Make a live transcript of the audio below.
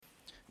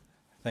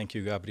Thank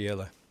you,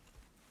 Gabriela.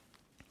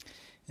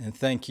 And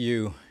thank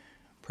you,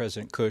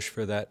 President Cush,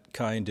 for that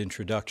kind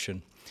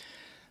introduction.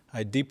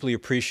 I deeply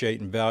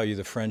appreciate and value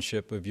the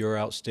friendship of your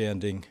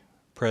outstanding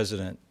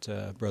president,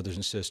 brothers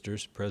and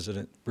sisters,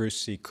 President Bruce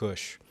C.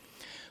 Cush,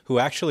 who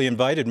actually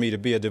invited me to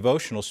be a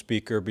devotional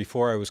speaker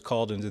before I was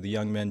called into the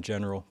Young Men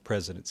General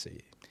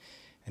Presidency.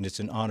 And it's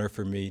an honor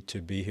for me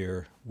to be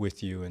here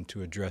with you and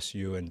to address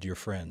you and your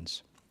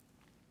friends.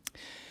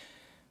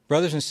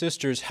 Brothers and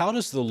sisters, how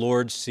does the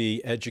Lord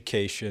see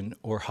education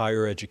or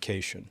higher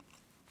education?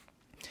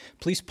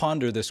 Please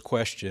ponder this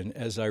question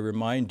as I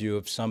remind you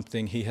of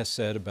something he has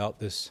said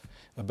about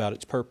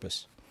its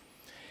purpose.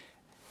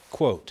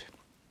 Quote,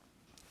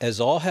 "As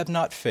all have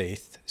not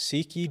faith,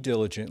 seek ye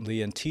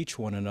diligently and teach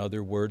one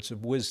another words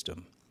of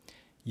wisdom.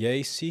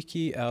 Yea, seek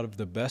ye out of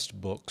the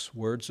best books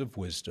words of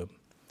wisdom.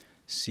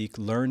 Seek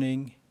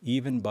learning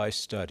even by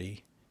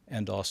study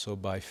and also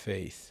by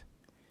faith."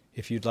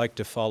 If you'd like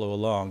to follow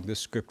along, this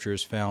scripture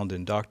is found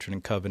in Doctrine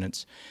and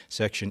Covenants,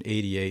 section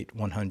 88,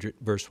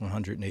 verse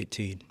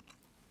 118.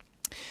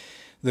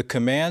 The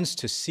commands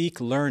to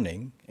seek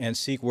learning and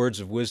seek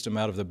words of wisdom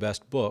out of the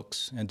best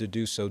books, and to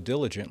do so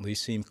diligently,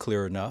 seem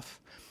clear enough.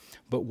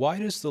 But why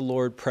does the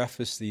Lord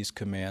preface these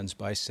commands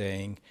by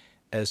saying,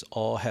 "as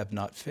all have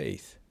not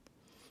faith"?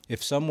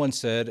 If someone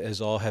said, "as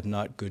all have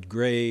not good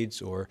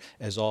grades," or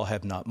 "as all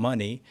have not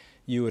money,"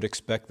 you would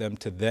expect them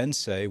to then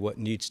say what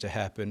needs to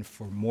happen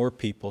for more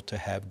people to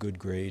have good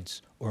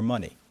grades or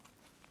money.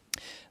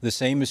 The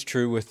same is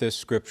true with this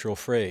scriptural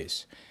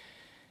phrase.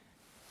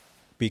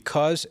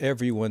 Because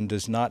everyone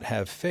does not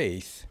have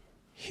faith,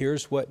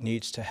 here's what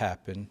needs to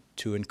happen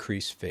to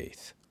increase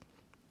faith.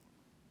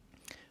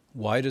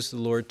 Why does the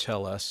Lord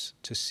tell us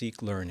to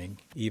seek learning,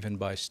 even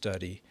by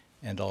study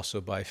and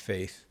also by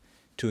faith,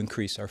 to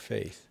increase our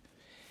faith?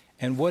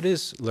 And what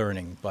is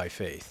learning by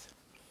faith?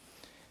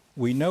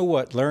 We know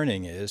what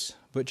learning is,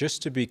 but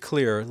just to be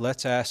clear,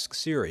 let's ask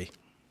Siri.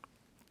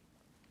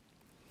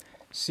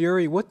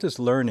 Siri, what does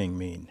learning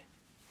mean?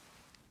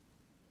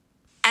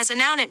 As a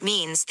noun, it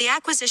means the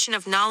acquisition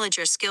of knowledge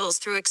or skills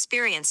through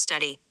experience,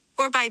 study,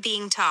 or by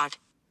being taught.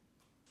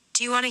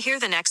 Do you want to hear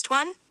the next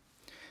one?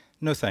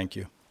 No, thank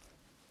you.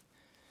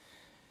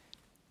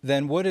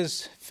 Then what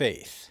is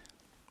faith?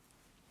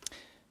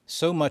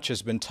 So much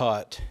has been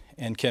taught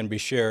and can be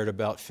shared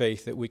about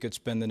faith that we could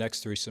spend the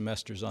next 3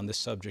 semesters on this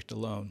subject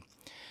alone.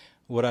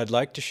 What I'd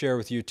like to share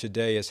with you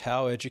today is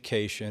how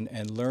education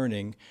and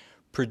learning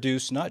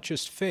produce not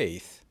just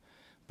faith,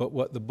 but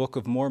what the Book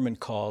of Mormon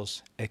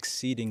calls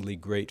exceedingly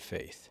great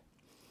faith.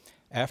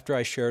 After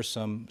I share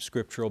some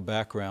scriptural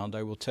background,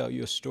 I will tell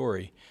you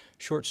a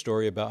short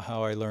story about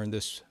how I learned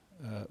this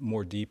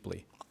more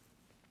deeply.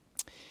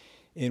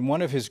 In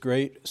one of his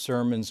great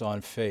sermons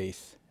on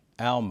faith,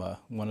 Alma,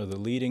 one of the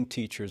leading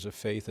teachers of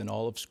faith in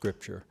all of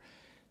Scripture,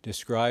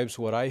 describes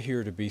what I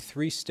hear to be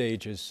 3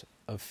 stages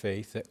of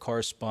faith that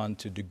correspond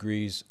to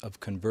degrees of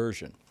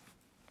conversion.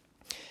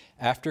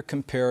 After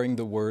comparing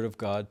the Word of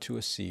God to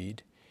a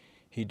seed,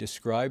 he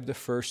described the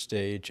first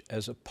stage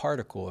as a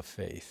particle of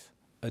faith,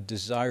 a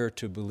desire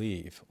to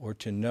believe or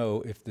to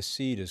know if the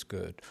seed is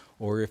good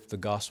or if the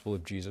gospel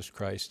of Jesus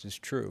Christ is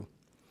true.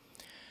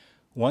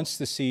 Once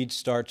the seed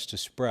starts to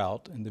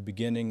sprout and the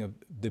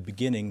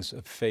beginnings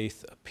of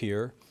faith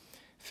appear,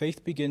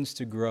 faith begins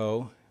to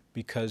grow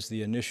because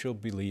the initial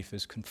belief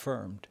is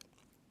confirmed.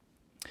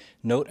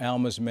 Note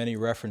Alma's many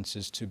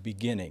references to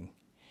beginning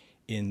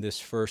in this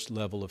first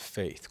level of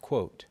faith.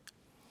 Quote,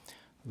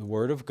 "The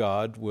Word of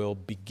God will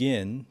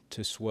begin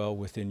to swell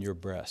within your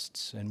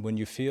breasts, and when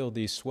you feel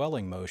these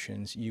swelling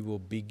motions, you will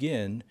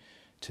begin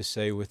to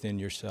say within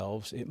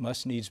yourselves, it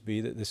must needs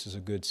be that this is a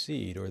good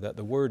seed, or that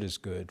the word is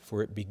good,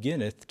 for it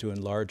beginneth to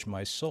enlarge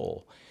my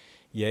soul.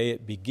 Yea,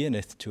 it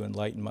beginneth to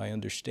enlighten my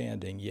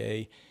understanding.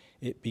 Yea,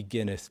 it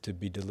beginneth to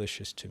be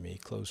delicious to me."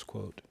 Close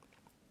quote.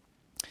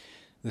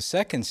 The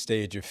second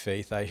stage of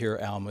faith I hear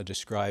Alma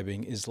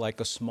describing is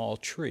like a small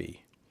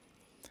tree.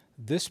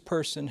 This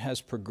person has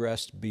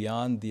progressed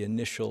beyond the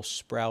initial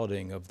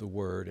sprouting of the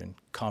word and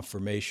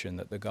confirmation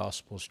that the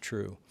gospel is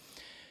true.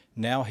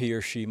 Now he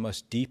or she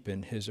must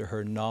deepen his or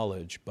her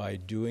knowledge by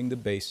doing the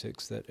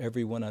basics that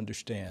everyone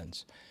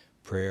understands: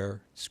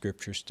 prayer,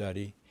 scripture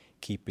study,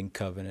 keeping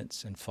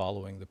covenants, and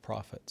following the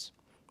prophets.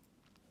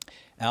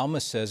 Alma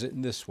says it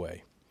in this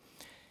way: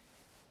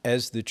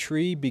 "As the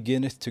tree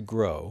beginneth to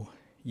grow,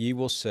 ye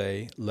will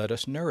say, let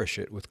us nourish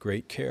it with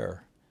great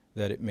care,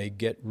 that it may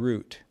get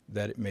root,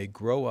 that it may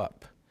grow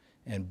up,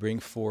 and bring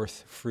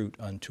forth fruit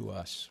unto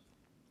us."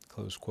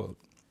 Close quote.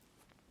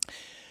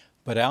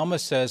 But Alma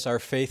says our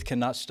faith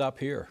cannot stop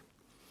here.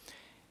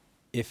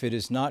 If it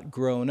is not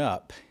grown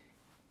up,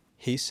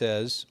 he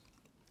says,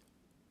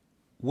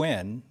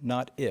 when,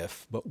 not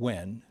if, but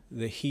when,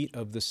 the heat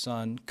of the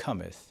sun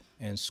cometh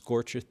and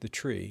scorcheth the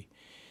tree,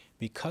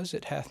 because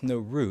it hath no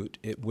root,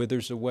 it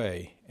withers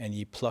away, and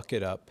ye pluck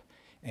it up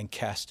and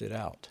cast it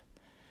out.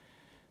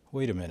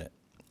 Wait a minute.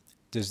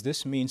 Does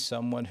this mean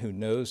someone who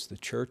knows the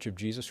Church of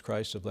Jesus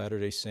Christ of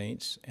Latter-day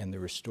Saints and the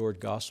restored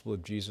gospel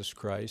of Jesus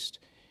Christ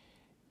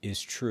is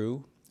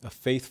true a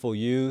faithful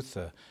youth,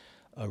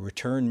 a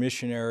returned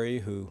missionary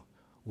who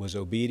was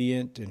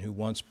obedient and who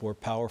once bore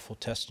powerful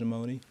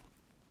testimony,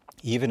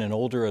 even an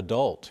older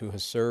adult who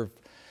has served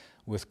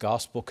with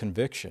gospel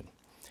conviction.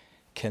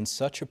 Can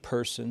such a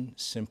person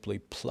simply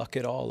pluck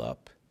it all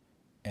up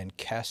and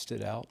cast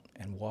it out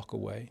and walk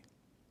away?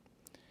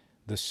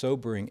 The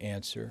sobering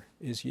answer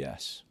is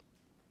yes.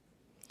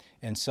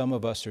 And some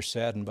of us are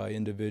saddened by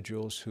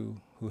individuals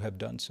who have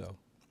done so.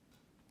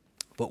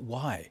 But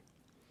why?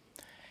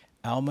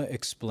 Alma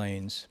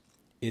explains,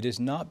 it is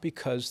not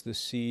because the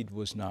seed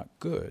was not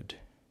good.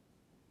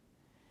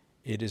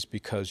 It is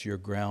because your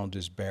ground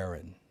is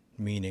barren,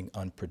 meaning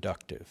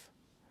unproductive.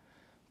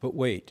 But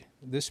wait,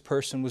 this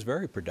person was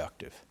very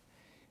productive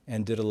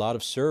and did a lot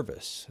of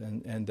service,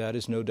 and that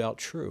is no doubt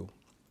true.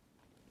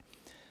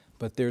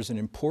 But there's an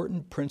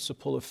important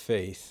principle of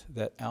faith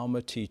that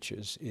Alma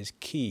teaches is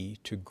key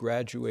to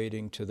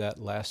graduating to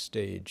that last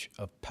stage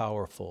of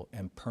powerful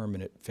and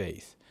permanent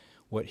faith,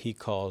 what he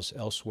calls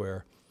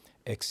elsewhere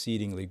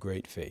exceedingly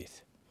great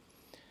faith.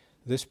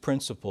 This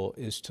principle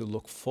is to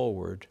look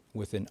forward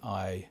with an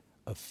eye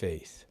of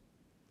faith.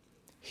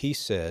 He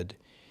said,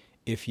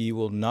 if ye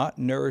will not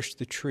nourish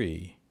the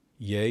tree,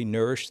 yea,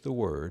 nourish the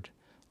word,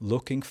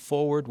 looking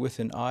forward with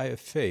an eye of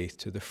faith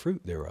to the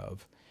fruit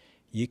thereof,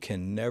 ye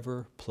can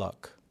never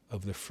pluck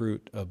of the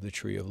fruit of the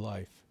tree of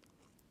life.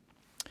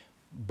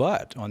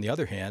 But, on the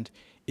other hand,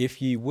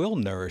 if ye will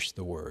nourish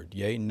the word,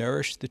 yea,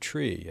 nourish the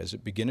tree, as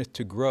it beginneth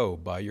to grow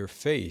by your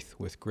faith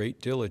with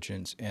great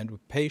diligence and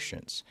with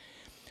patience,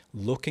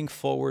 looking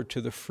forward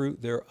to the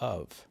fruit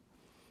thereof,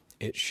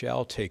 it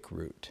shall take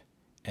root,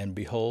 and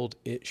behold,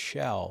 it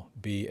shall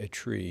be a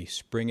tree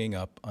springing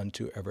up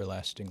unto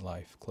everlasting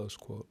life. Close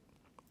quote.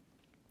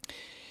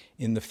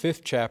 In the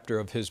 5th chapter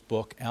of his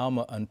book,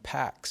 Alma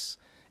unpacks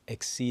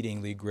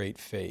exceedingly great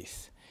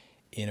faith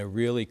in a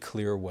really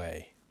clear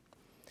way.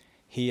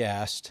 He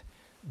asked,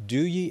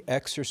 do ye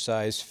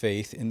exercise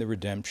faith in the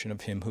redemption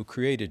of him who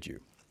created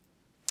you?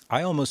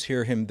 I almost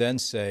hear him then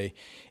say,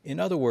 in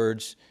other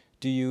words,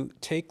 do you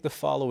take the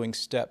following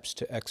steps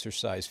to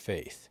exercise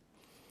faith?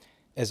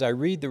 As I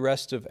read the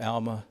rest of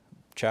Alma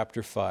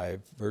chapter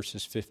 5,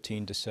 verses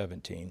 15 to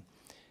 17,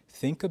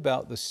 think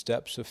about the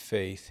steps of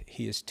faith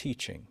he is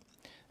teaching.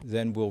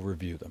 Then we'll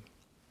review them.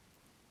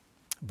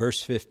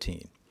 Verse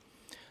 15,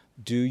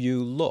 do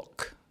you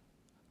look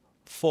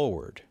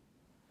forward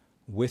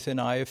with an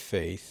eye of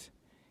faith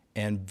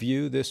and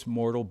view this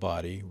mortal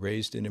body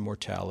raised in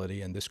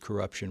immortality and this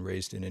corruption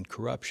raised in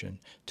incorruption,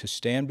 to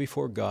stand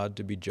before God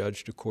to be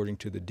judged according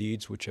to the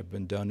deeds which have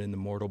been done in the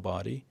mortal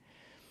body?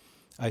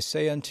 I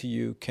say unto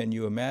you, can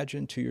you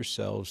imagine to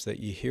yourselves that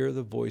ye hear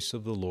the voice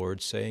of the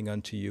Lord saying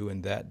unto you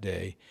in that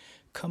day,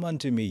 come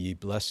unto me, ye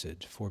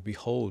blessed, for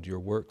behold, your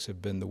works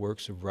have been the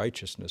works of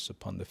righteousness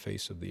upon the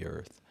face of the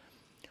earth?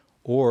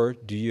 Or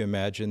do you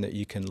imagine that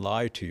ye can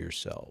lie to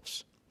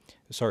yourselves?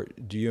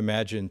 Do you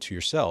imagine to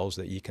yourselves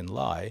that ye can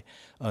lie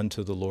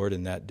unto the Lord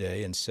in that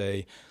day and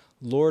say,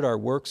 Lord, our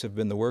works have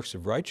been the works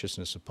of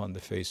righteousness upon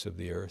the face of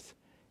the earth,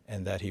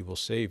 and that he will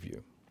save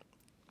you?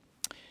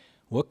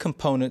 What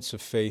components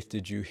of faith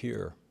did you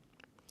hear?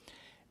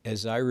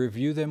 As I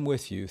review them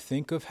with you,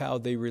 think of how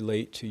they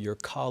relate to your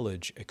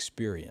college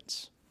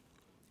experience.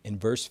 In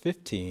verse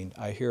 15,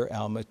 I hear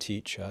Alma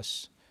teach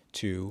us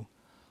to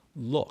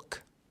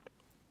look.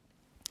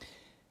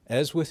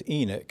 As with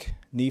Enoch,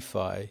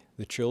 Nephi,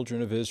 the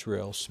children of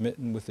Israel,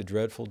 smitten with the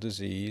dreadful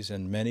disease,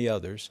 and many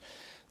others,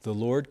 the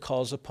Lord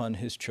calls upon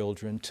his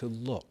children to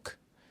look.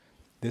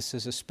 This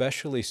is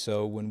especially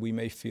so when we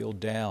may feel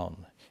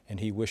down and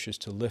he wishes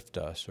to lift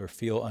us, or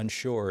feel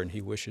unsure and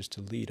he wishes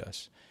to lead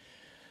us.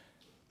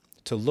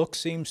 To look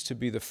seems to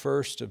be the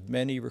first of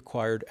many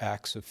required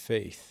acts of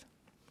faith.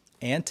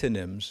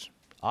 Antonyms,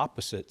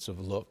 opposites of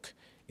look,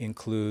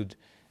 include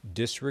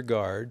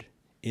disregard,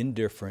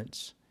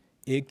 indifference,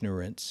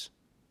 ignorance,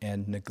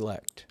 and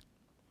neglect,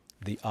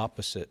 the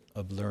opposite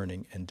of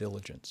learning and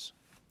diligence.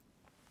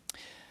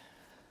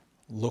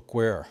 Look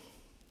where?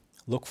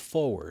 Look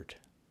forward,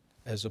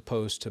 as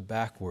opposed to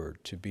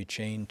backward, to be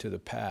chained to the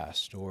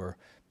past or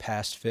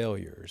past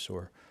failures,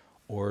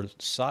 or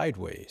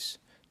sideways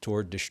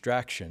toward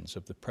distractions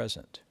of the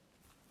present.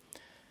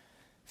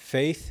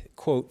 Faith,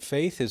 quote,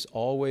 faith is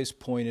always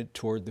pointed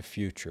toward the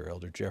future,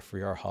 Elder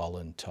Jeffrey R.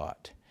 Holland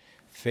taught.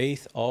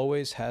 Faith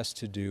always has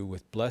to do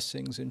with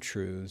blessings and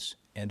truths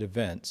and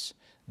events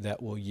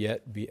that will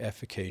yet be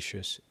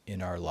efficacious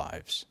in our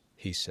lives,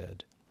 he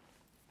said.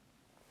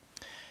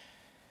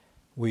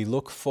 We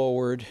look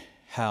forward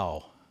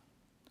how?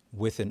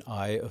 With an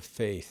eye of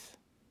faith.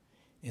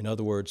 In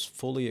other words,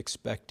 fully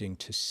expecting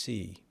to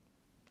see.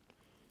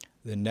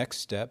 The next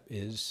step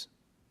is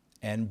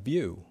and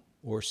view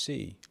or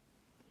see.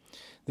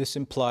 This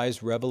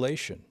implies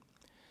revelation,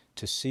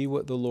 to see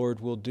what the Lord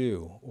will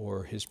do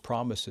or his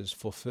promises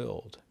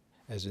fulfilled,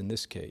 as in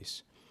this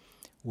case.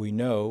 We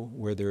know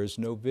where there is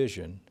no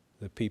vision,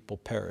 the people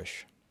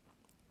perish.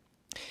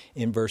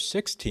 In verse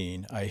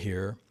 16, I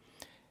hear,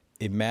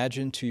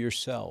 imagine to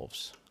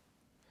yourselves.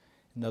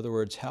 In other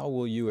words, how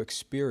will you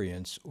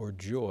experience or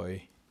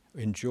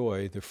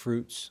enjoy the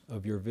fruits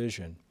of your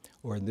vision,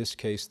 or in this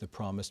case, the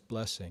promised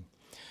blessing.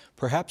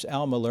 Perhaps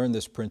Alma learned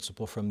this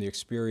principle from the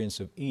experience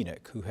of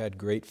Enoch, who had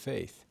great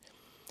faith.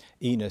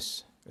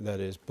 Enos, that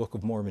is, Book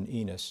of Mormon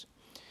Enos.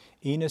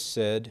 Enos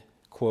said,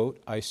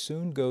 quote, "I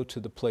soon go to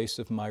the place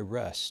of my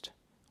rest,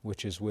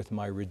 which is with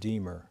my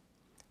Redeemer.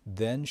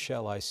 Then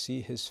shall I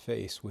see his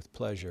face with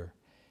pleasure,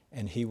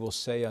 and he will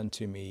say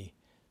unto me,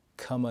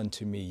 Come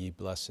unto me, ye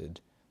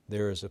blessed.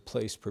 There is a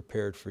place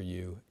prepared for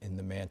you in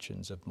the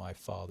mansions of my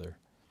Father."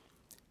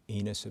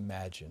 Enos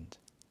imagined.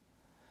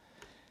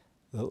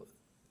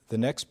 The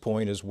next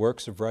point is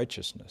works of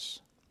righteousness,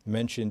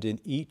 mentioned in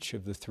each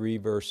of the 3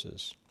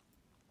 verses.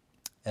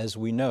 As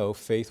we know,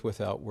 faith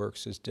without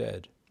works is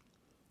dead.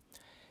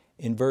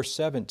 In verse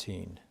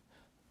 17,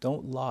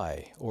 don't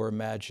lie or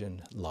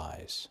imagine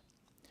lies.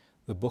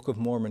 The Book of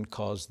Mormon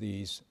calls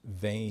these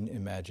vain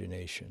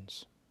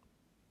imaginations.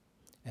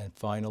 And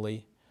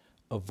finally,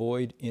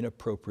 avoid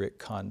inappropriate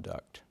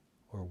conduct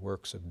or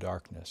works of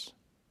darkness.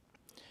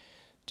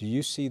 Do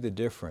you see the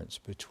difference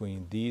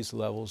between these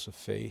levels of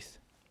faith?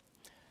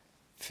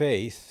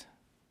 Faith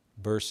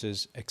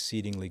versus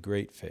exceedingly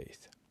great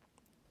faith.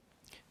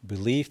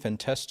 Belief and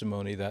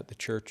testimony that the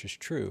church is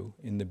true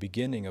in the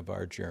beginning of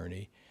our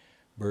journey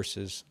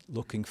versus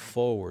looking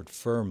forward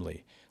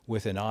firmly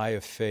with an eye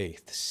of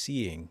faith,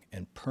 seeing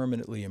and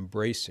permanently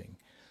embracing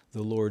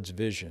the Lord's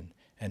vision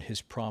and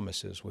his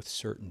promises with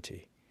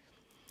certainty.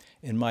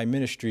 In my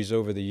ministries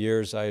over the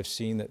years, I have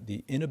seen that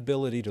the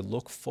inability to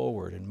look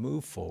forward and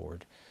move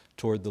forward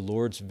toward the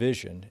Lord's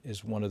vision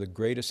is one of the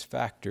greatest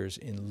factors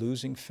in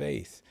losing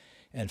faith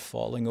and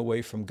falling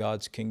away from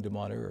God's kingdom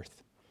on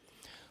earth.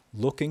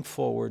 Looking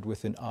forward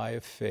with an eye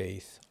of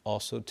faith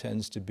also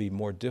tends to be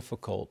more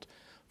difficult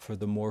for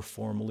the more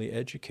formally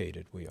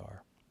educated we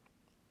are.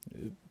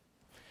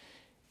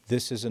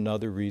 This is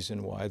another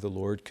reason why the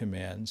Lord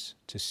commands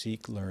to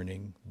seek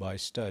learning by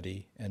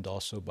study and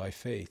also by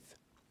faith.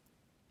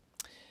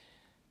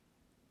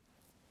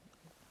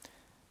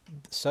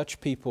 Such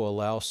people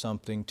allow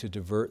something to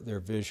divert their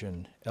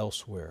vision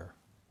elsewhere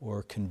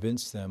or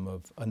convince them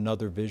of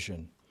another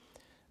vision.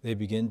 They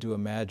begin to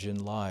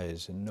imagine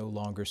lies and no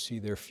longer see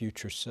their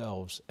future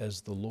selves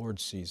as the Lord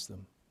sees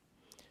them.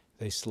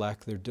 They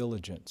slack their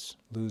diligence,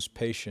 lose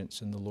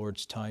patience in the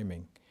Lord's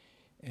timing,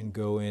 and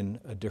go in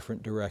a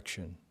different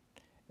direction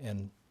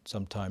and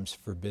sometimes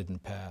forbidden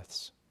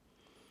paths.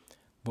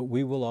 But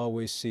we will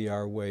always see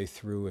our way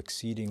through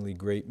exceedingly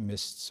great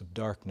mists of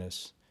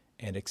darkness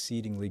and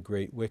exceedingly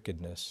great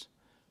wickedness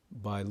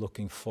by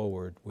looking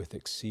forward with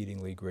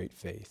exceedingly great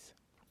faith.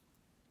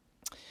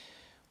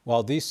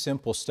 While these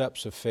simple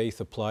steps of faith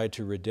apply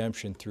to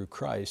redemption through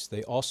Christ,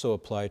 they also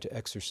apply to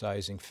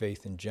exercising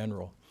faith in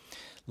general.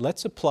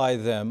 Let's apply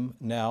them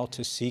now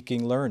to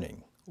seeking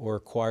learning or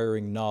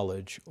acquiring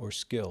knowledge or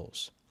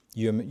skills.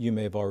 You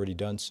may have already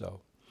done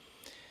so.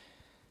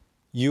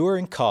 You are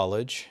in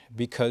college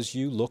because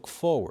you look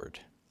forward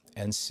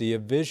and see a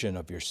vision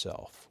of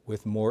yourself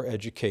with more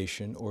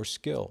education or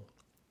skill.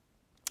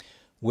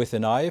 With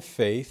an eye of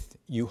faith,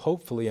 you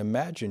hopefully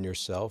imagine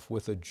yourself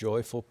with a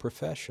joyful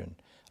profession,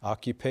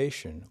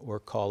 occupation, or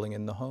calling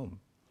in the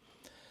home.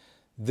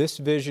 This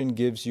vision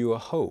gives you a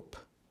hope,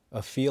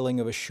 a feeling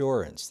of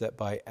assurance that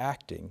by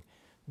acting,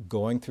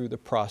 going through the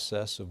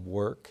process and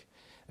work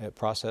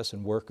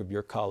of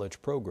your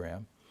college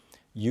program,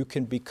 you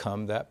can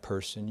become that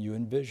person you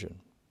envision.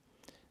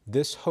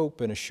 This hope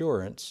and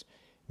assurance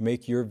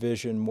make your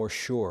vision more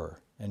sure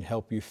and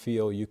help you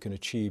feel you can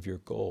achieve your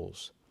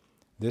goals.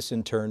 This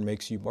in turn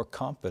makes you more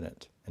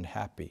confident and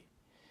happy.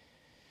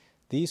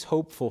 These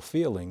hopeful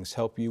feelings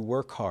help you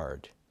work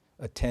hard,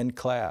 attend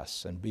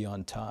class, and be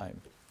on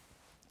time.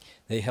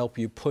 They help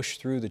you push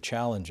through the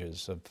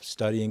challenges of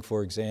studying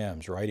for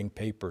exams, writing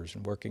papers,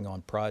 and working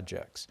on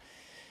projects.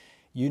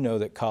 You know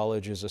that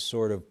college is a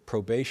sort of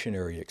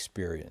probationary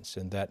experience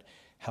and that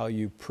how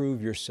you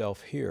prove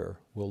yourself here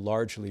will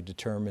largely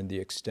determine the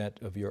extent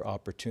of your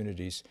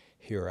opportunities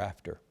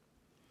hereafter.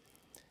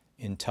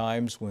 In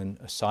times when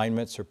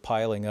assignments are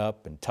piling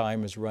up and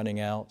time is running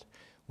out,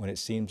 when it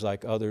seems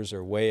like others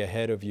are way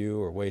ahead of you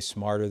or way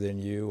smarter than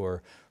you,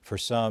 or for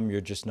some,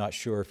 you're just not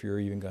sure if you're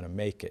even going to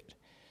make it,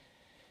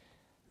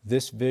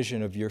 this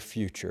vision of your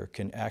future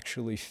can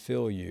actually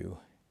fill you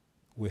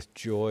with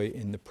joy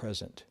in the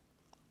present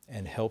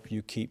and help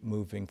you keep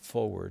moving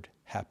forward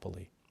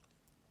happily.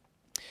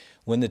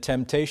 When the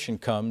temptation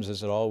comes,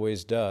 as it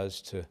always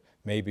does, to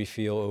maybe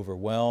feel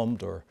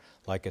overwhelmed or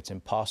like it's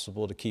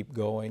impossible to keep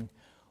going,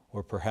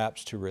 or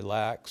perhaps to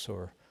relax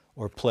or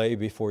play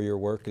before your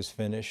work is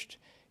finished,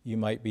 you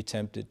might be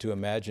tempted to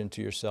imagine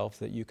to yourself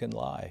that you can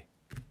lie,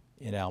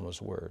 in Alma's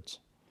words.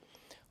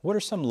 What are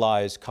some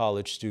lies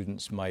college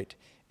students might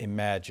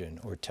imagine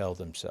or tell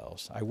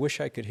themselves? I wish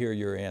I could hear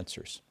your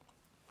answers.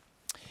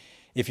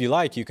 If you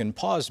like, you can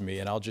pause me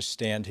and I'll just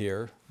stand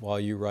here while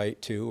you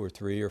write 2 or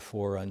 3 or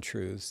 4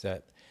 untruths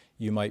that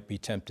you might be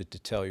tempted to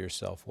tell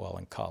yourself while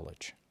in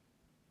college.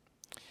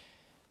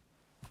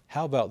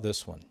 How about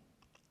this one?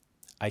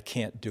 I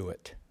can't do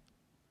it.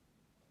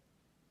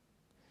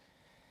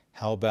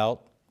 How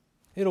about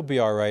It'll be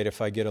all right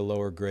if I get a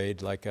lower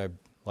grade like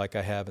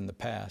I have in the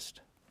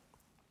past.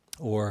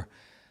 Or,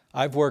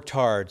 I've worked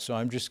hard, so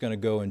I'm just going to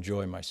go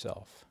enjoy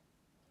myself.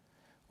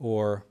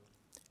 Or,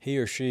 he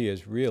or she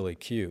is really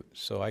cute,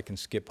 so I can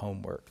skip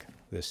homework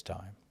this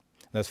time.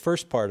 Now, the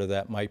first part of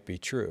that might be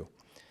true,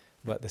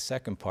 but the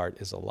second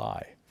part is a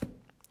lie.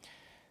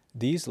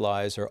 These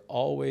lies are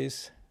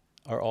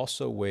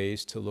also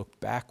ways to look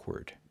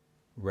backward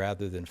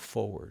rather than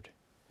forward.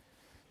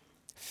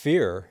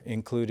 Fear,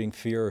 including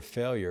fear of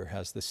failure,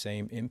 has the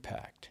same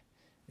impact.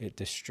 It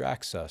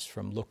distracts us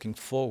from looking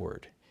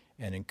forward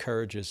and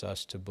encourages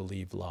us to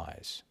believe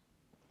lies.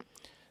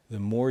 The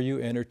more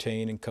you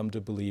entertain and come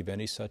to believe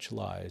any such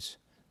lies,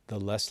 the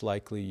less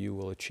likely you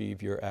will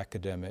achieve your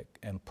academic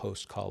and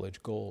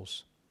post-college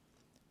goals.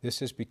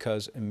 This is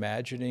because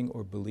imagining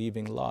or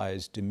believing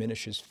lies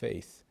diminishes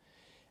faith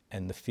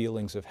and the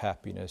feelings of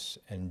happiness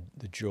and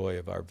the joy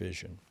of our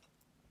vision.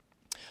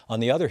 On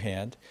the other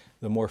hand,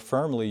 the more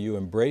firmly you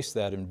embrace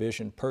that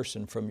envisioned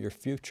person from your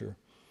future,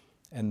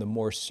 and the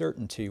more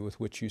certainty with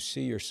which you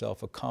see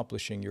yourself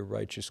accomplishing your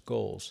righteous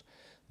goals,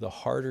 the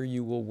harder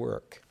you will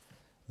work,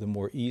 the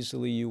more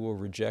easily you will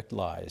reject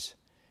lies,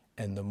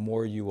 and the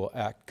more you will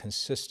act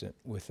consistent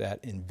with that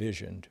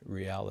envisioned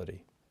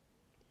reality.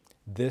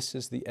 This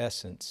is the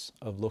essence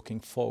of looking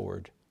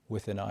forward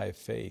with an eye of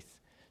faith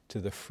to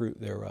the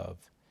fruit thereof,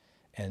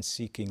 and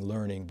seeking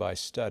learning by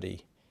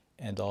study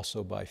and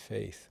also by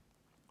faith.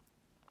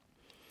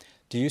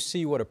 Do you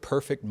see what a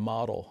perfect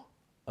model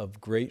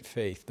of great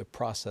faith the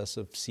process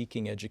of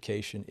seeking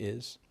education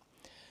is?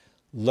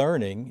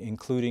 Learning,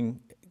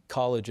 including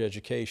college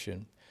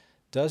education,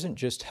 doesn't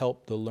just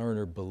help the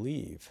learner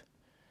believe.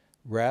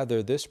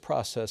 Rather, this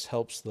process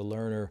helps the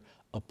learner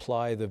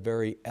apply the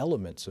very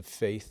elements of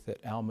faith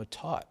that Alma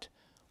taught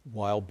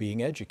while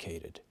being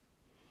educated.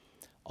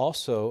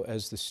 Also,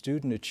 as the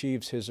student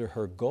achieves his or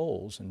her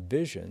goals and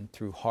vision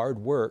through hard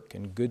work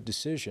and good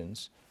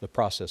decisions, the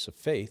process of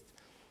faith,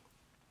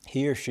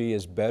 he or she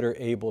is better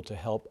able to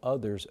help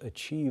others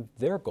achieve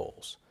their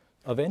goals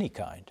of any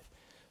kind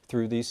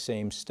through these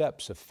same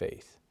steps of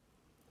faith.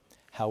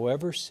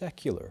 However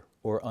secular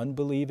or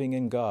unbelieving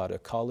in God a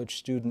college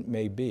student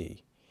may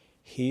be,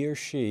 he or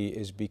she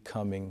is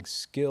becoming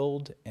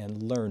skilled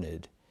and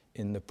learned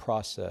in the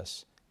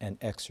process and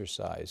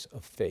exercise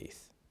of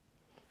faith.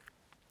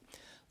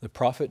 The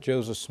prophet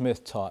Joseph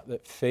Smith taught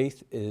that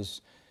faith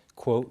is,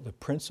 quote, the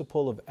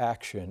principle of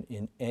action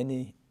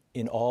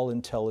in all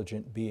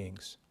intelligent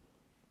beings,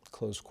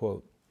 close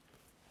quote.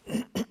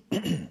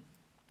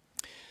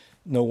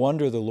 No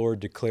wonder the Lord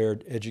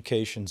declared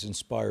education's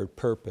inspired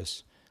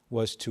purpose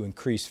was to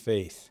increase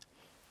faith.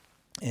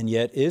 And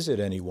yet, is it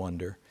any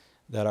wonder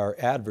that our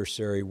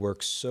adversary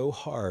works so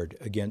hard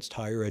against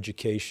higher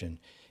education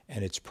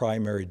and its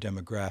primary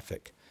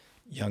demographic,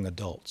 young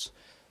adults?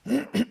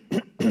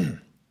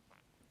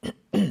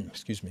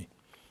 Excuse me.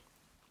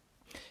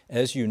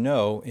 As you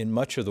know, in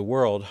much of the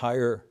world,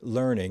 higher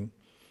learning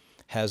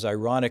has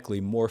ironically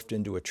morphed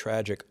into a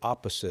tragic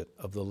opposite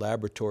of the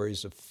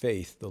laboratories of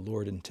faith the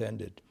Lord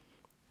intended.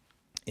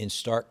 In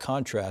stark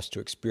contrast to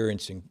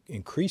experiencing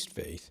increased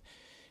faith,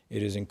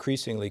 it is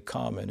increasingly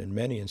common in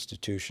many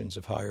institutions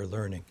of higher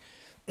learning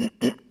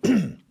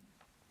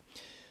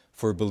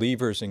for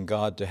believers in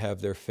God to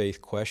have their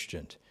faith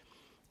questioned,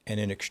 and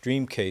in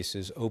extreme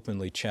cases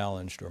openly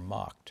challenged or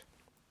mocked.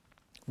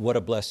 What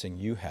a blessing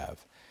you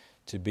have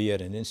to be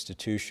at an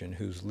institution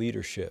whose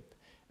leadership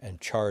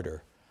and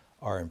charter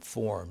are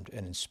informed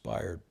and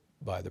inspired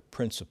by the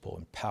principle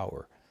and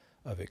power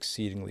of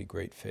exceedingly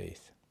great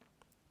faith.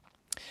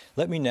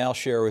 Let me now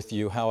share with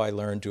you how I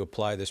learned to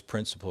apply this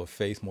principle of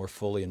faith more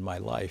fully in my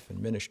life and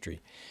ministry.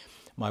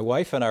 My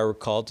wife and I were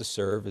called to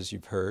serve, as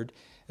you've heard,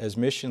 as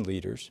mission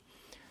leaders.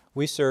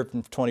 We served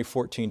from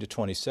 2014 to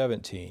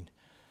 2017.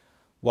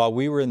 While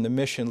we were in the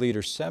Mission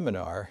Leaders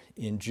Seminar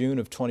in June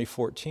of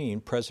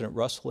 2014, President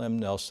Russell M.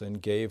 Nelson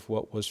gave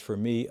what was for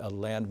me a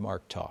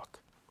landmark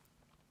talk.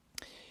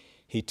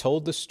 He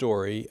told the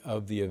story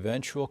of the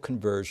eventual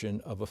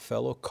conversion of a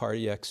fellow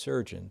cardiac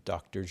surgeon,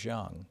 Dr.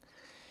 Zhang,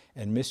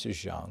 and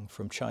Mrs. Zhang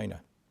from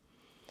China.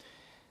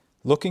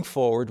 Looking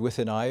forward with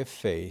an eye of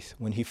faith,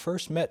 when he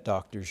first met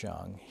Dr.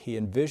 Zhang, he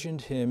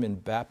envisioned him in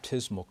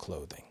baptismal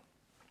clothing.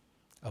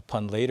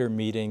 Upon later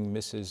meeting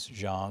Mrs.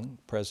 Zhang,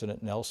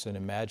 President Nelson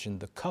imagined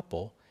the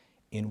couple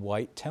in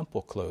white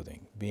temple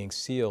clothing, being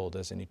sealed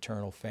as an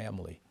eternal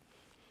family.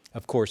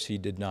 Of course, he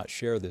did not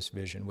share this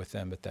vision with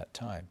them at that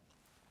time.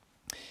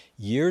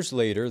 Years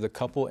later, the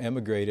couple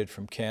emigrated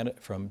from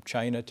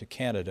China to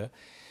Canada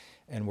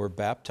and were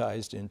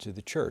baptized into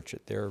the church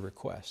at their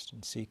request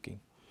and seeking.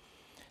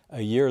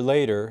 A year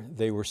later,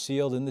 they were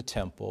sealed in the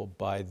temple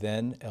by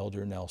then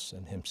Elder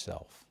Nelson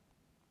himself.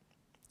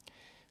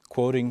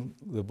 Quoting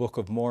the Book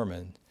of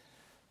Mormon,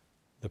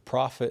 the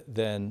prophet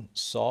then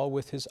saw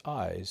with his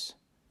eyes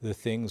the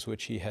things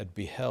which he had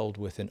beheld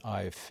with an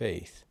eye of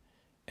faith,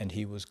 and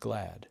he was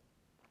glad.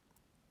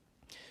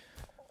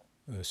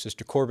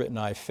 Sister Corbett and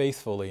I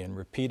faithfully and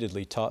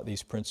repeatedly taught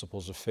these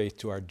principles of faith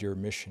to our dear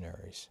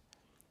missionaries.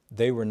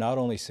 They were not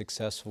only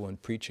successful in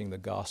preaching the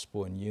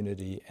gospel in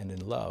unity and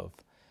in love,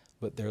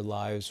 but their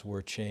lives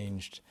were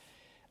changed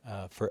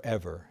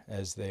forever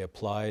as they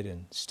applied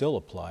and still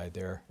apply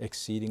their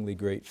exceedingly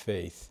great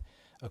faith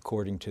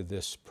according to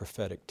this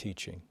prophetic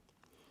teaching.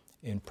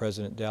 In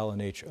President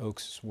Dallin H.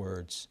 Oaks'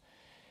 words,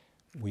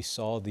 we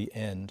saw the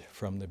end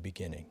from the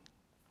beginning.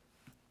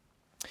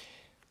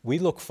 We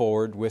look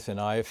forward with an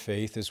eye of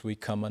faith as we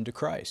come unto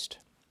Christ.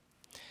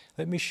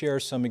 Let me share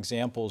some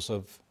examples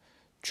of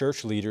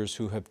church leaders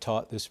who have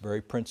taught this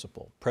very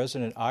principle.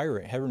 President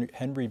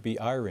Henry B.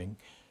 Eyring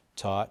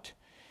taught,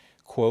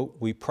 quote,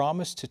 "We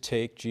promise to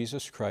take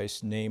Jesus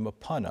Christ's name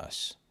upon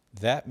us.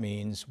 That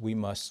means we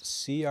must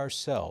see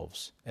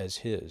ourselves as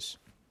His."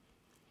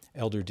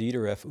 Elder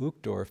Dieter F.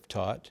 Uchtdorf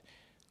taught,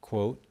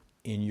 quote,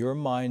 "In your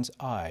mind's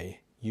eye,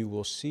 you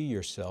will see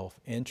yourself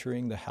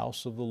entering the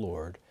house of the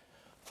Lord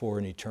for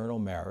an eternal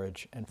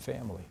marriage and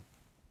family."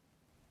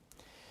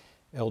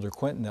 Elder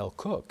Quentin L.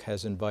 Cook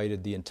has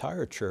invited the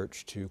entire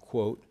church to,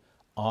 quote,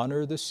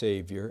 "honor the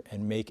Savior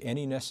and make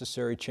any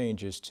necessary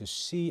changes to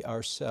see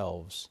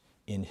ourselves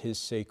in His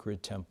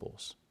sacred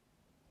temples."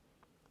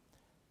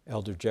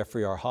 Elder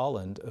Jeffrey R.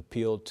 Holland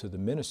appealed to the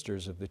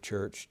ministers of the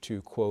church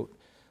to, quote,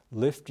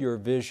 "lift your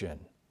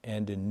vision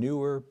and in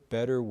newer,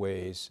 better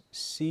ways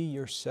see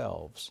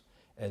yourselves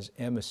as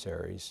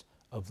emissaries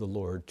of the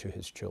Lord to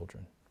His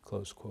children,"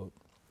 close quote.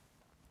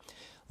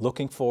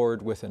 Looking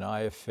forward with an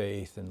eye of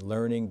faith and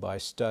learning by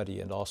study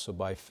and also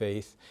by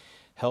faith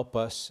help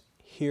us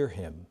hear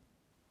Him.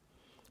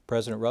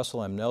 President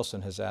Russell M.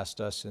 Nelson has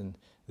asked us in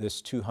this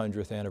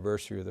 200th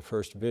anniversary of the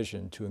first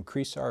vision to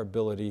increase our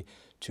ability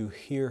to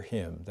hear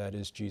Him, that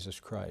is Jesus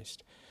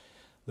Christ.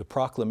 The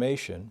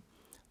proclamation,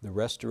 the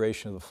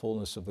restoration of the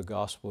fullness of the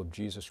gospel of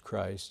Jesus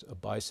Christ, a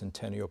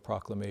bicentennial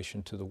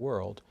proclamation to the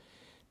world,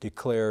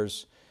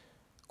 declares,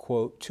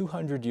 quote,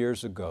 200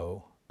 years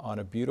ago, on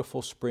a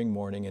beautiful spring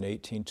morning in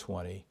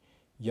 1820,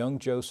 young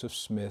Joseph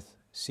Smith,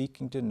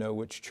 seeking to know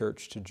which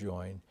church to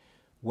join,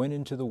 went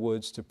into the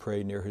woods to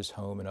pray near his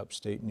home in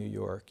upstate New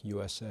York,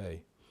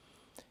 USA.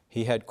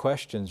 He had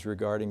questions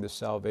regarding the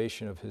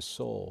salvation of his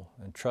soul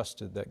and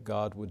trusted that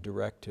God would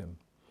direct him.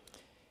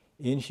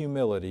 In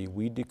humility,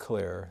 we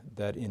declare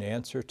that in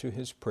answer to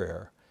his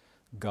prayer,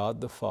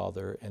 God the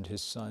Father and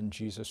His Son,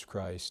 Jesus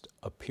Christ,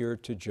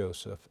 appeared to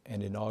Joseph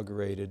and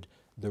inaugurated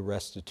the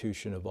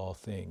restitution of all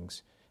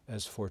things,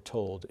 as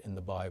foretold in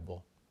the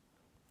Bible.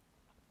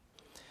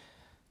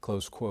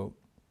 Close quote.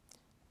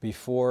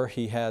 Before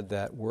he had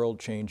that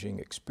world-changing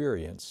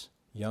experience,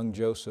 young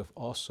Joseph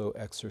also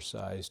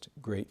exercised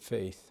great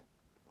faith.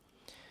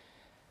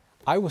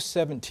 I was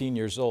 17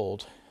 years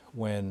old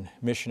when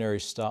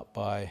missionaries stopped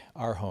by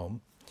our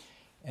home,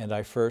 and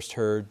I first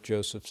heard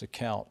Joseph's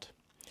account.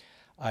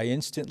 I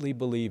instantly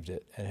believed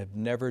it and have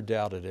never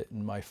doubted it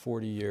in my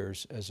 40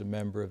 years as a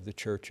member of the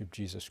Church of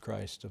Jesus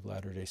Christ of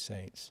Latter-day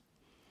Saints.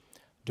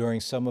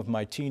 During some of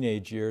my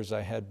teenage years,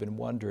 I had been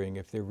wondering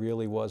if there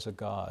really was a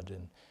God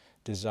and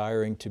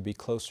desiring to be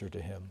closer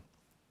to Him.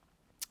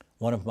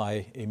 One of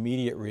my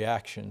immediate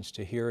reactions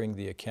to hearing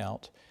the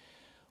account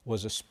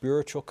was a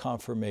spiritual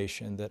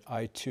confirmation that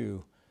I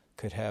too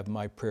could have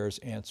my prayers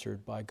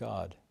answered by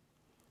God.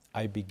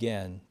 I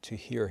began to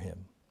hear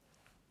Him.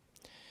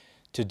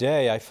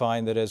 Today, I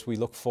find that as we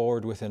look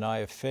forward with an eye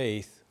of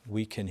faith,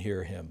 we can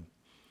hear Him.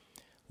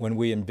 When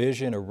we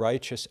envision a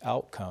righteous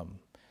outcome,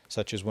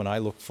 such as when I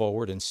look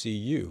forward and see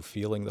you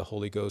feeling the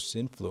Holy Ghost's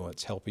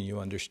influence, helping you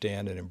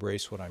understand and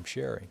embrace what I'm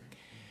sharing,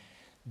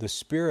 the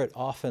Spirit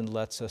often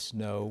lets us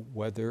know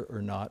whether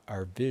or not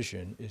our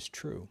vision is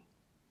true.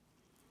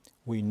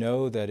 We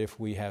know that if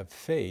we have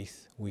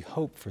faith, we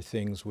hope for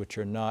things which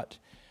are not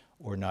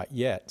or not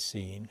yet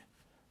seen,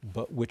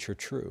 but which are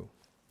true.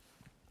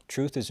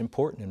 Truth is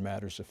important in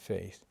matters of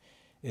faith.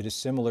 It is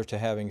similar to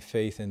having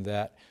faith in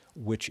that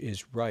which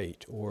is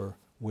right or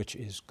which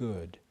is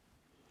good.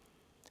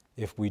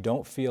 If we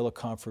don't feel a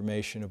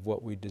confirmation of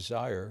what we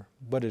desire,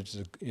 but it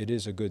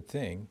is a good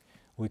thing,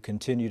 we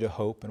continue to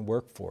hope and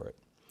work for it.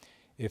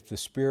 If the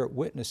Spirit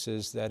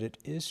witnesses that it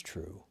is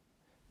true,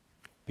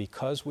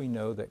 because we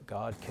know that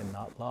God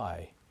cannot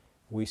lie,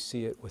 we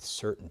see it with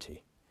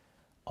certainty,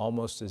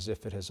 almost as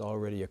if it has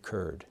already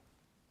occurred,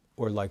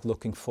 or like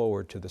looking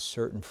forward to the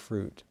certain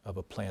fruit of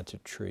a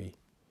planted tree.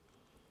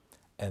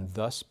 And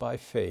thus by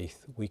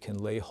faith we can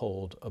lay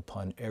hold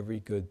upon every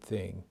good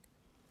thing,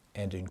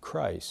 and in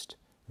Christ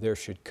there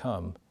should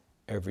come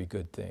every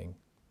good thing.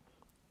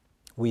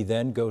 We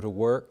then go to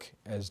work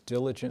as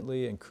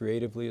diligently and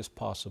creatively as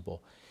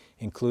possible,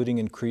 including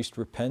increased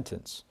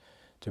repentance,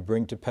 to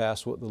bring to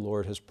pass what the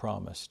Lord has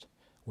promised,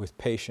 with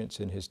patience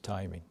in His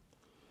timing.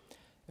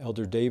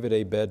 Elder David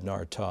A.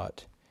 Bednar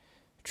taught,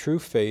 "True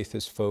faith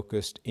is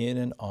focused in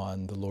and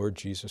on the Lord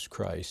Jesus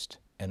Christ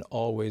and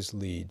always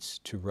leads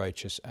to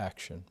righteous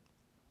action."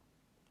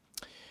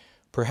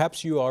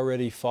 Perhaps you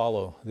already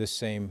follow this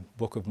same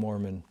Book of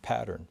Mormon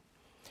pattern.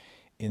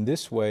 In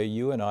this way,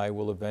 you and I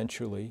will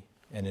eventually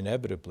and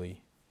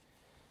inevitably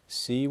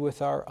see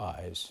with our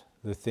eyes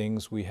the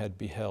things we had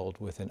beheld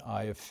with an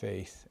eye of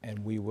faith, and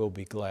we will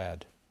be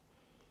glad.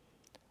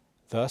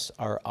 Thus,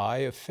 our eye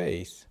of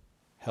faith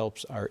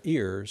helps our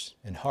ears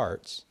and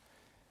hearts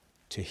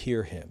to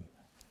hear him,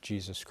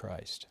 Jesus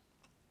Christ.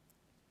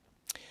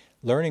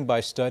 Learning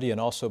by study and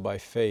also by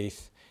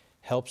faith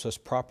helps us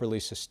properly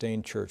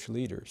sustain church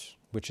leaders,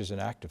 which is an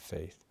act of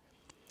faith.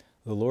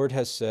 The Lord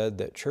has said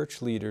that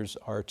church leaders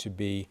are to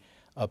be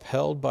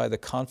upheld by the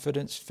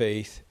confidence,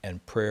 faith,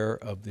 and prayer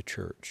of the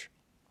church.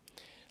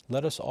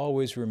 Let us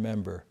always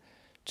remember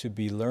to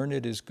be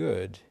learned is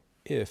good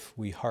if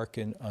we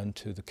hearken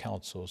unto the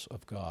counsels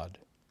of God,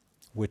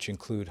 which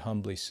include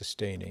humbly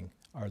sustaining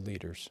our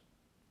leaders.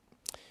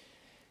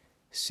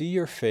 See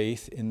your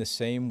faith in the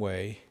same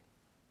way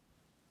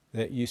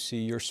that you see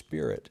your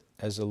spirit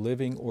as a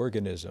living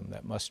organism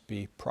that must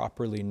be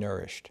properly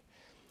nourished.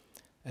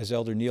 As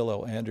Elder Neil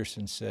L.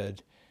 Anderson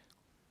said,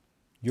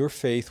 your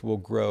faith will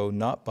grow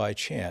not by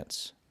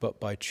chance, but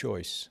by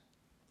choice.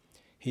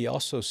 He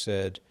also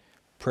said,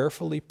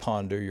 prayerfully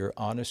ponder your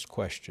honest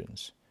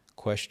questions,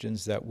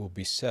 questions that will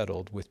be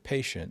settled with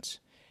patience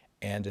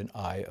and an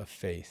eye of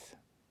faith.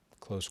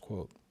 Close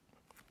quote.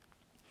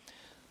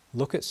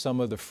 Look at some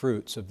of the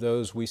fruits of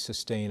those we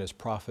sustain as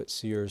prophets,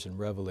 seers, and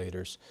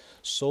revelators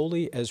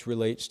solely as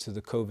relates to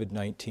the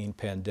COVID-19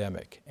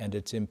 pandemic and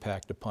its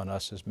impact upon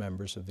us as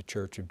members of the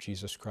Church of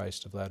Jesus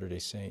Christ of Latter-day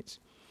Saints.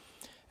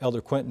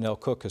 Elder Quentin L.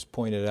 Cook has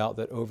pointed out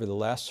that over the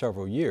last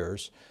several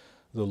years,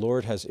 the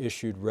Lord has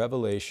issued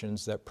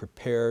revelations that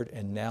prepared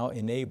and now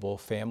enable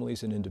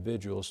families and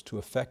individuals to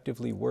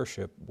effectively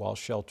worship while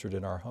sheltered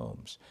in our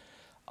homes.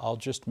 I'll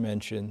just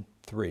mention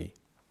 3.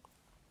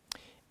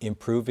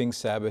 Improving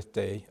Sabbath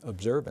day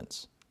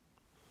observance.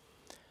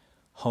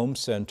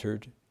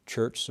 Home-centered,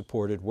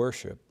 church-supported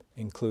worship,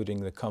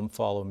 including the Come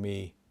Follow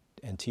Me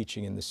and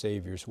teaching in the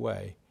Savior's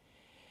way,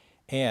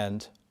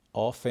 and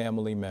all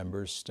family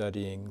members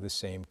studying the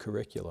same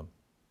curriculum.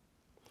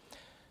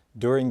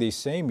 During these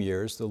same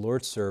years, the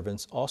Lord's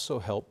servants also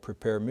helped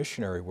prepare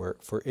missionary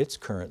work for its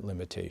current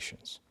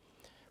limitations.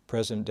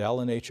 President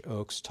Dallin H.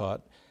 Oaks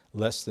taught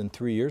less than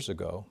 3 years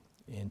ago,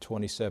 in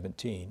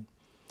 2017,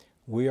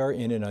 we are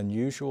in an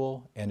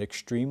unusual and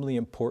extremely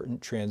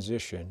important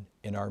transition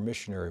in our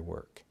missionary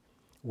work.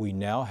 We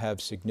now have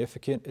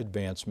significant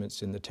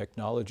advancements in the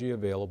technology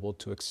available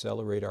to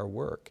accelerate our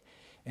work,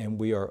 and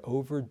we are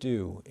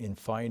overdue in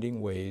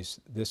finding ways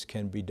this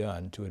can be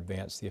done to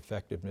advance the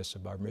effectiveness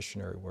of our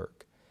missionary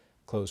work.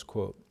 Close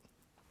quote.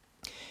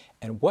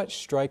 And what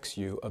strikes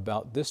you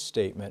about this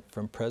statement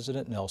from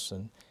President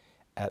Nelson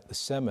at the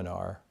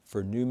seminar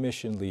for new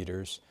mission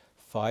leaders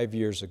 5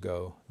 years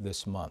ago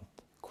this month?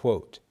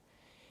 Quote,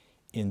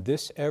 in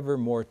this ever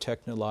more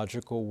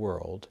technological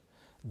world,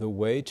 the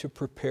way to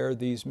prepare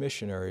these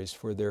missionaries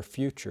for their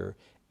future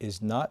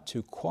is not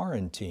to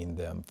quarantine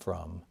them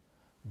from,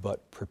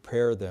 but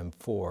prepare them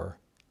for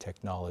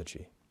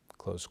technology.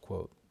 Close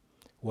quote.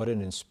 What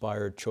an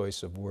inspired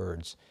choice of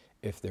words,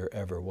 if there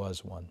ever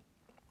was one.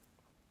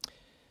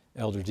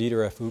 Elder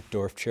Dieter F.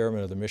 Uchtdorf,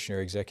 chairman of the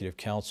Missionary Executive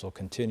Council,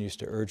 continues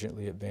to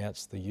urgently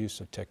advance the use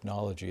of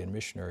technology in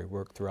missionary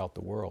work throughout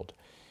the world.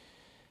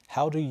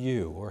 How do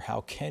you, or how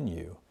can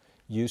you,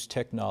 use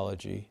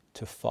technology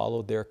to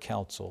follow their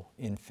counsel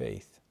in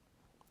faith?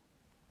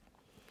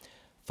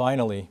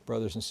 Finally,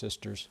 brothers and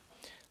sisters,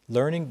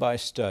 learning by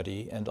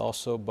study and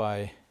also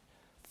by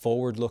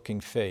forward-looking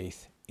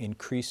faith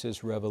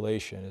increases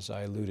revelation, as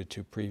I alluded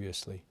to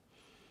previously.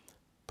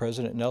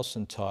 President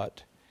Nelson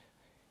taught,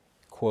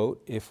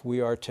 quote, if we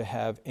are to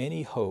have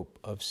any hope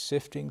of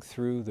sifting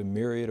through the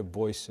myriad of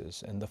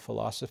voices and the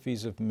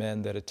philosophies of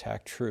men that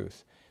attack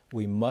truth,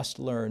 we must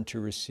learn to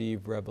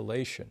receive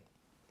revelation.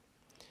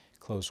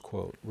 Close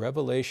quote.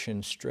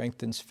 Revelation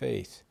strengthens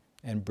faith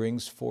and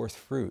brings forth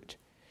fruit.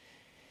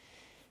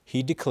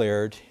 He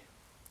declared,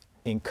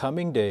 in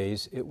coming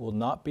days, it will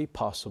not be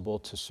possible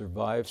to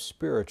survive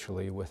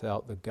spiritually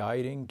without the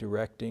guiding,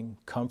 directing,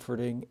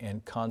 comforting,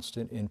 and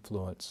constant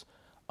influence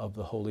of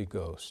the Holy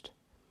Ghost.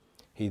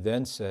 He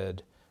then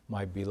said,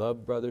 my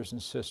beloved brothers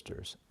and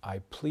sisters, I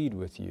plead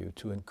with you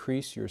to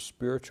increase your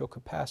spiritual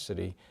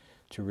capacity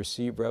to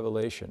receive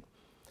revelation.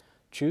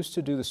 Choose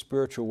to do the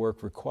spiritual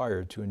work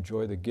required to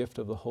enjoy the gift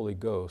of the Holy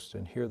Ghost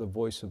and hear the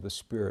voice of the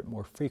Spirit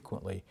more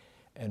frequently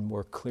and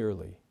more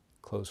clearly.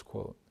 Close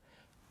quote.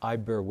 I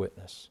bear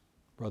witness,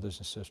 brothers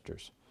and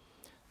sisters,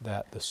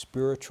 that the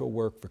spiritual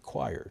work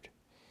required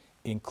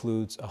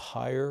includes a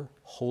higher,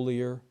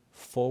 holier,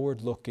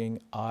 forward-looking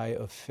eye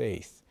of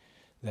faith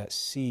that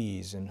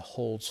sees and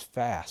holds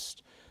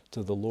fast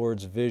to the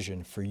Lord's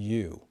vision for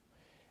you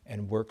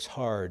and works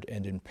hard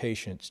and in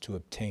patience to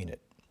obtain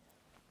it.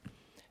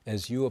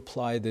 As you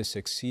apply this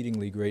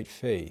exceedingly great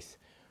faith,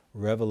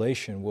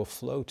 revelation will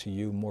flow to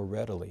you more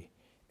readily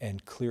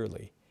and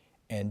clearly,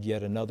 and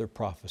yet another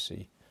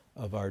prophecy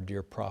of our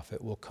dear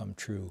prophet will come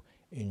true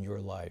in your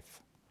life.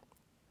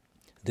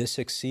 This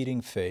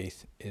exceeding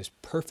faith is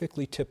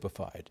perfectly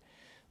typified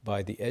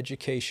by the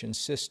education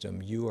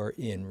system you are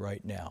in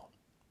right now.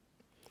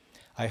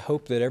 I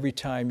hope that every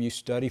time you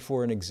study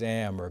for an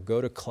exam or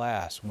go to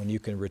class when you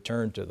can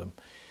return to them,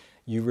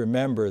 you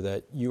remember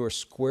that you are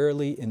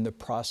squarely in the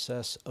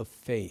process of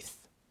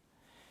faith.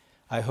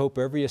 I hope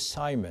every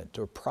assignment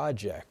or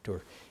project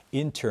or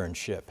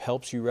internship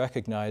helps you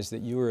recognize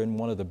that you are in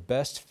one of the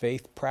best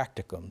faith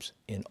practicums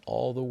in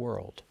all the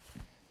world.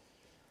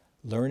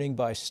 Learning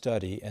by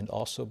study and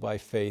also by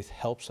faith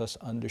helps us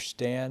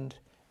understand,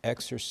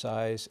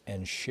 exercise,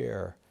 and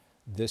share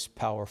this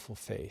powerful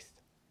faith.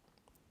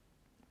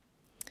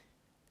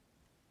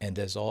 And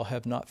as all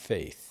have not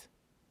faith,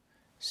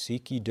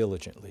 seek ye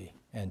diligently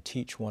and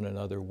teach one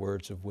another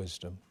words of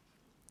wisdom.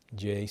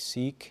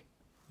 Seek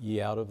ye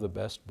out of the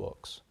best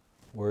books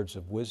words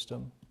of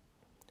wisdom.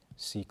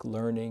 Seek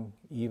learning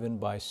even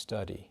by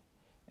study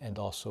and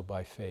also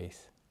by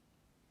faith.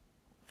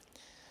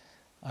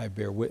 I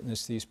bear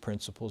witness these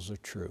principles are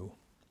true.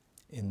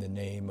 In the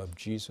name of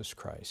Jesus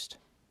Christ,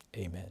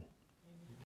 amen.